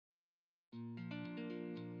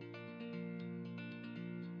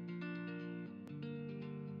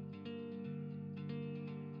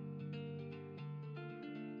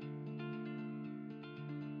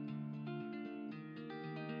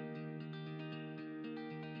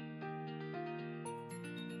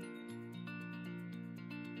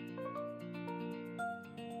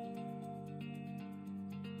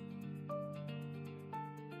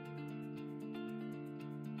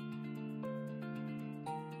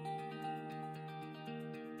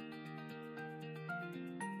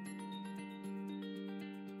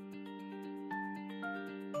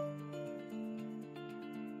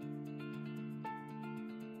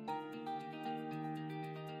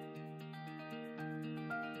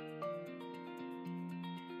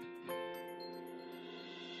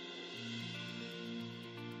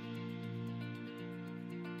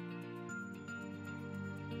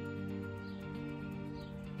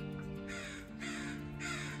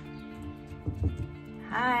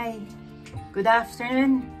Hi, good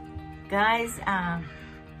afternoon, guys.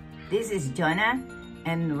 This is Jonah,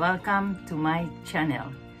 and welcome to my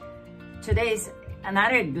channel. Today is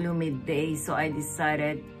another gloomy day, so I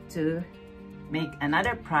decided to make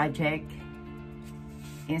another project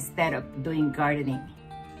instead of doing gardening.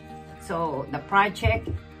 So the project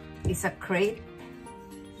is a crate,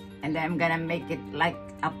 and I'm gonna make it like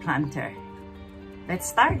a planter. Let's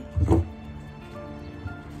start.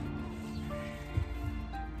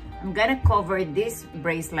 I'm gonna cover this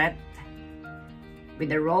bracelet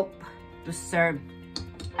with a rope to serve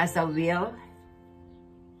as a wheel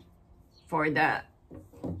for the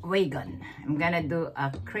wagon. I'm gonna do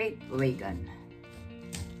a crate wagon.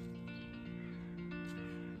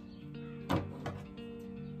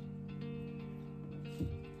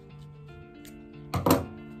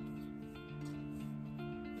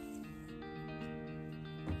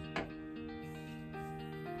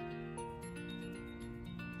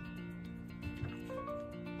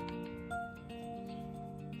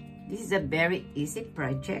 This is a very easy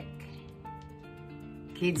project.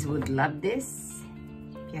 Kids would love this.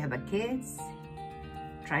 If you have a kids,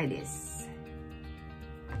 try this.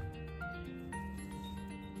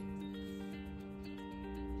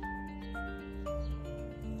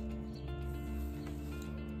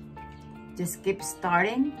 Just keep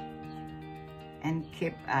starting and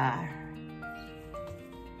keep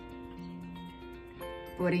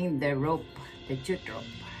putting the rope, the jute rope.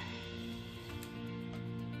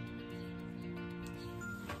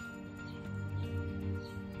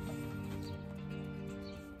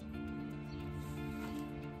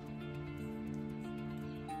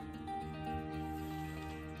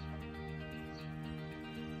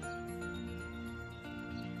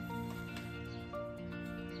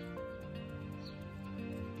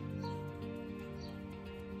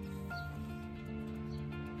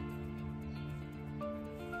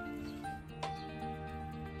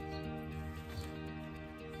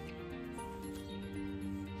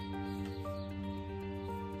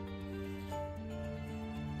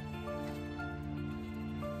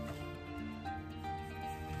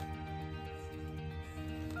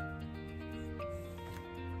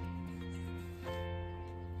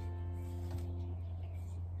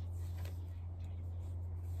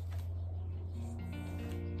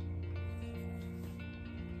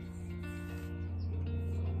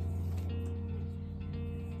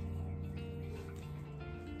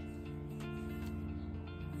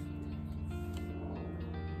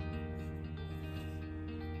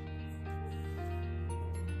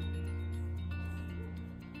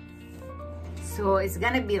 So it's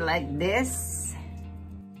gonna be like this.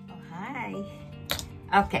 Oh, hi.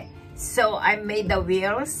 Okay, so I made the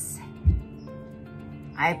wheels.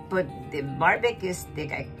 I put the barbecue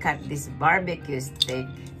stick. I cut this barbecue stick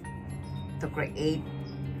to create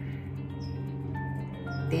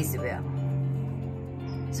this wheel.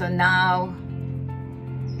 So now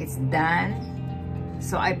it's done.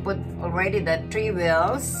 So I put already the 3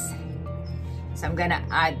 wheels. So I'm gonna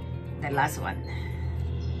add the last one.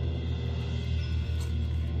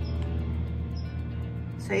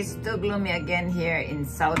 So it's too gloomy again here in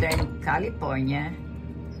Southern California,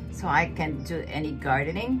 so I can't do any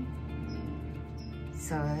gardening.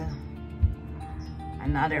 So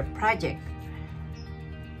another project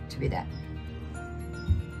to be done.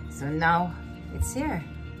 So now it's here.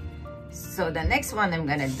 So the next one I'm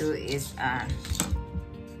gonna do is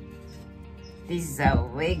this is a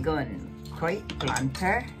Wagon crate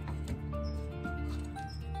planter,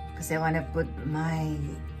 because I want to put my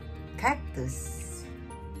cactus.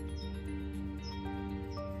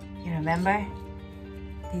 You remember?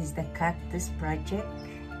 This is the cactus project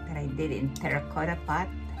that I did in terracotta pot.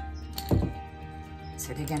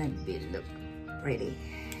 So they're gonna look pretty.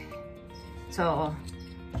 So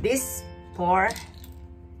these 4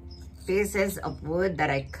 pieces of wood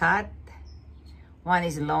that I cut, one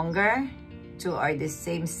is longer, 2 are the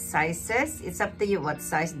same sizes. It's up to you what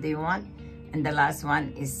size do you want. And the last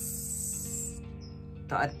one is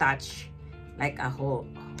to attach like a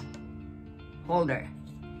holder.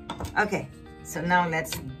 Okay, so now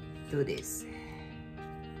let's do this.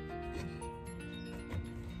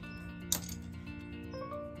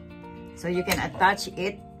 So you can attach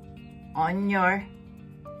it on your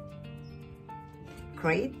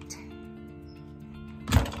crate.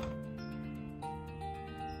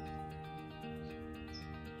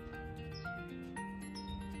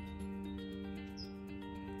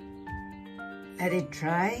 Let it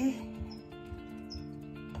dry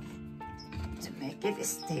to make it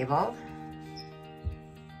stable.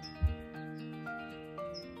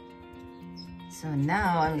 So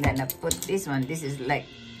now I'm gonna put this one. This is like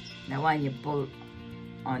The one you pull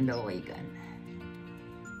on the wagon.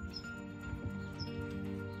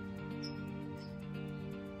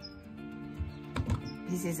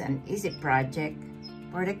 This is an easy project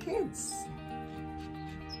for the kids.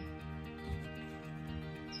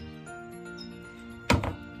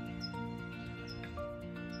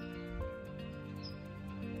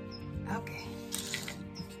 Okay.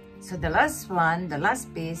 So the last one, the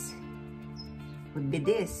last piece would be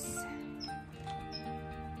this.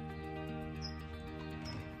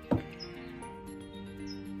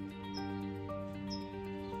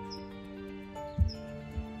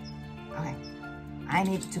 Okay. I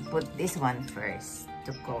need to put this one first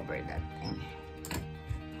to cover that thing.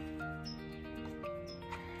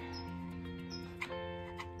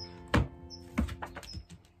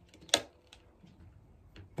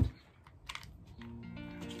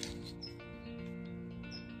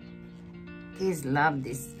 Kids love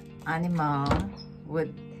this animal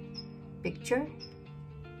wood picture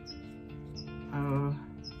or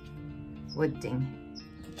wood thing.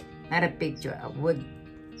 Not a picture, a wood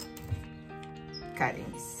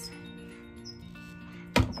cuttings.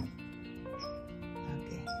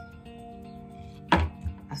 Okay.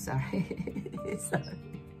 Oh, sorry. Sorry.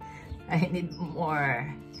 I need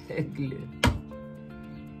more glue.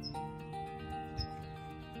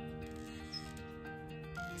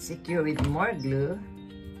 Secure with more glue.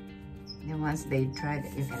 And once they dry,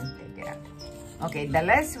 you can take it out. Okay, the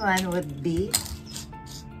last one would be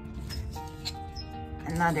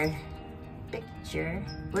another picture,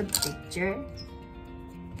 wood picture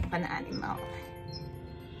of an animal.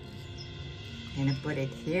 I'm gonna put it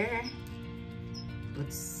here.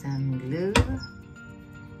 Put some glue.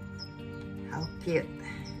 How cute.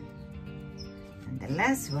 And the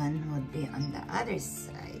last one would be on the other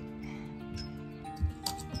side.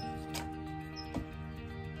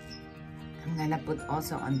 I'm gonna put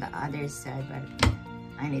also on the other side, but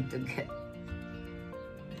I need to get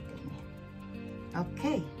the thing.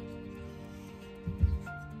 Okay.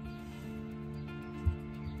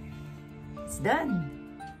 It's done.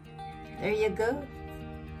 There you go.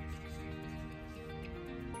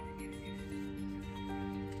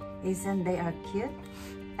 Isn't they are cute?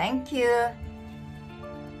 Thank you.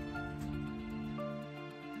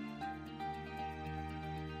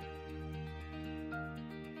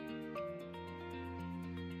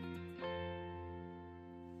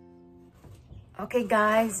 Okay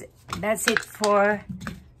guys, that's it for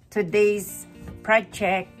today's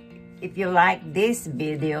project. If you like this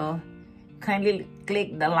video, kindly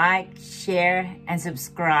click the like, share, and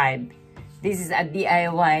subscribe. This is a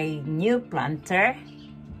DIY new planter,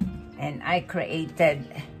 and I created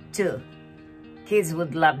two. Kids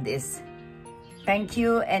would love this. Thank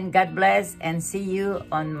you and God bless, and see you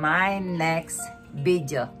on my next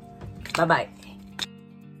video. Bye-bye.